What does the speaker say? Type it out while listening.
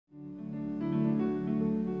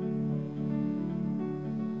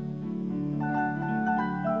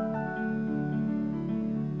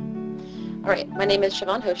All right, my name is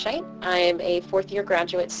Siobhán Hoscheidt. I'm a fourth-year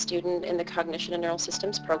graduate student in the Cognition and Neural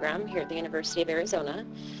Systems program here at the University of Arizona.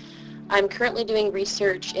 I'm currently doing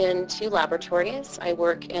research in two laboratories. I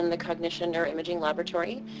work in the Cognition Neuroimaging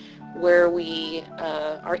Laboratory, where we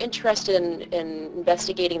are interested in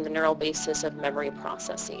investigating the neural basis of memory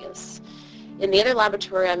processes. In the other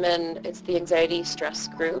laboratory I'm in, it's the anxiety stress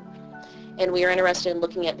group, and we are interested in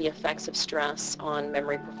looking at the effects of stress on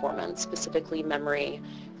memory performance, specifically memory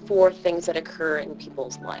for things that occur in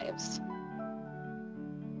people's lives.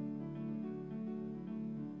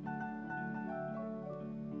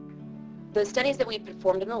 The studies that we've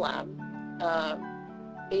performed in the lab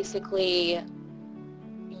basically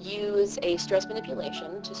use a stress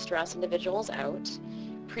manipulation to stress individuals out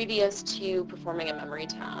previous to performing a memory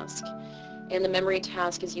task. And the memory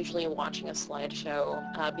task is usually watching a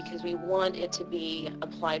slideshow because we want it to be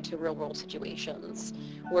applied to real-world situations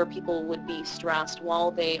where people would be stressed while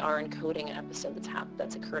they are encoding an episode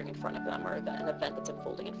that's occurring in front of them, or an event that's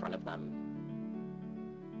unfolding in front of them.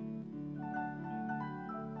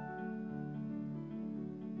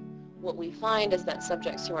 What we find is that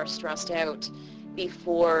subjects who are stressed out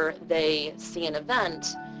before they see an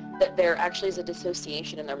event, that there actually is a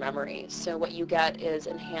dissociation in their memory. So what you get is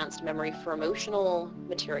enhanced memory for emotional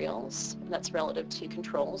materials, and that's relative to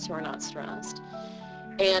controls who are not stressed.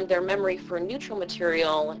 And their memory for neutral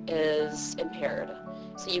material is impaired.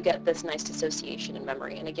 So you get this nice dissociation in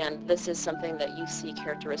memory. And again, this is something that you see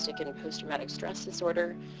characteristic in post-traumatic stress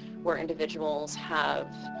disorder, where individuals have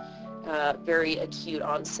very acute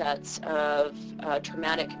onsets of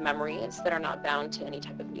traumatic memories that are not bound to any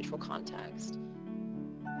type of neutral context.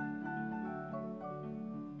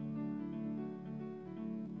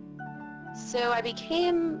 So I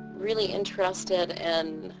became really interested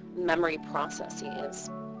in memory processes,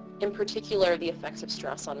 in particular the effects of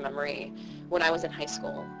stress on memory, when I was in high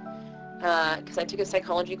school, because I took a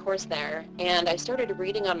psychology course there, and I started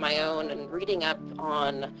reading on my own and reading up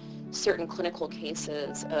on certain clinical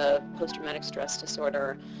cases of post-traumatic stress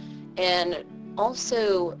disorder, and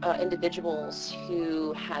also individuals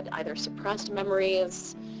who had either repressed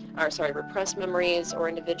memories, or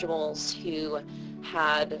individuals who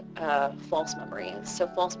had false memories. So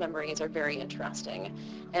false memories are very interesting.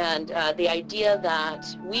 And the idea that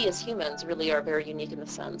we as humans really are very unique in the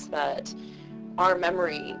sense that our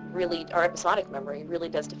episodic memory really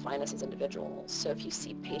does define us as individuals. So if you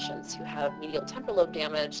see patients who have medial temporal lobe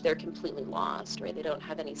damage, they're completely lost, right? They don't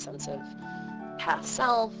have any sense of past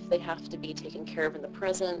self. They have to be taken care of in the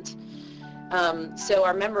present. So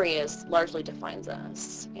our memory largely defines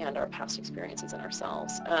us and our past experiences and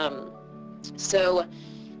ourselves. So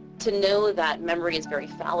to know that memory is very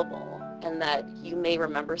fallible and that you may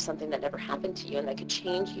remember something that never happened to you and that could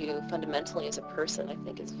change you fundamentally as a person, I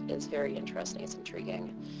think is very interesting. It's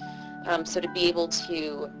intriguing. So to be able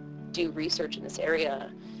to do research in this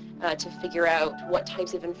area to figure out what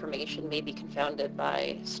types of information may be confounded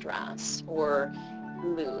by stress or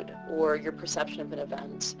mood or your perception of an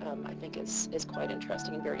event, I think is quite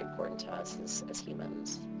interesting and very important to us as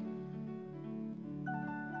humans.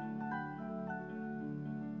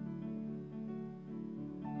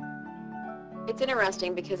 It's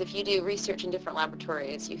interesting because if you do research in different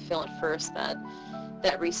laboratories, you feel at first that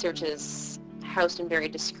research is housed in very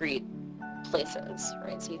discrete places,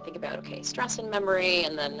 right? So you think about, okay, stress and memory,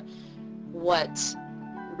 and then what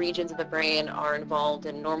regions of the brain are involved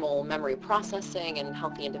in normal memory processing in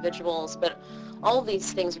healthy individuals, but all of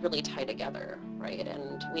these things really tie together, right?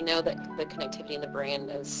 And we know that the connectivity in the brain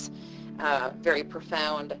is very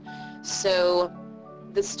profound. So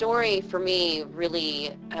the story for me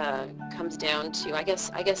really comes down to, I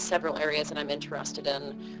guess several areas that I'm interested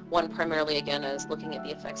in. One primarily, again, is looking at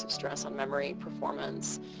the effects of stress on memory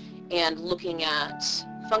performance and looking at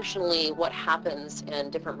functionally what happens in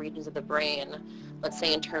different regions of the brain, let's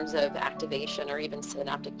say in terms of activation or even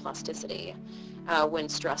synaptic plasticity when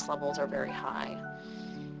stress levels are very high.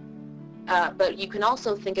 But you can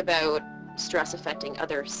also think about stress affecting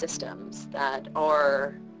other systems that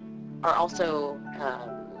are also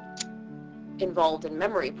involved in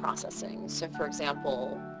memory processing. So for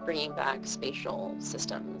example, bringing back spatial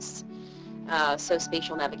systems, so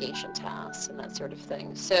spatial navigation tasks and that sort of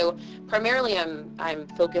thing. So primarily I'm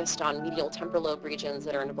focused on medial temporal lobe regions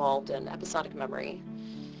that are involved in episodic memory,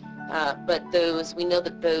 but we know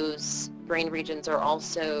that those brain regions are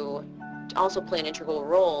also play an integral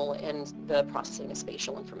role in the processing of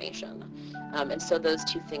spatial information. And so those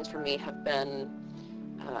two things for me have been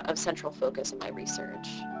of central focus in my research.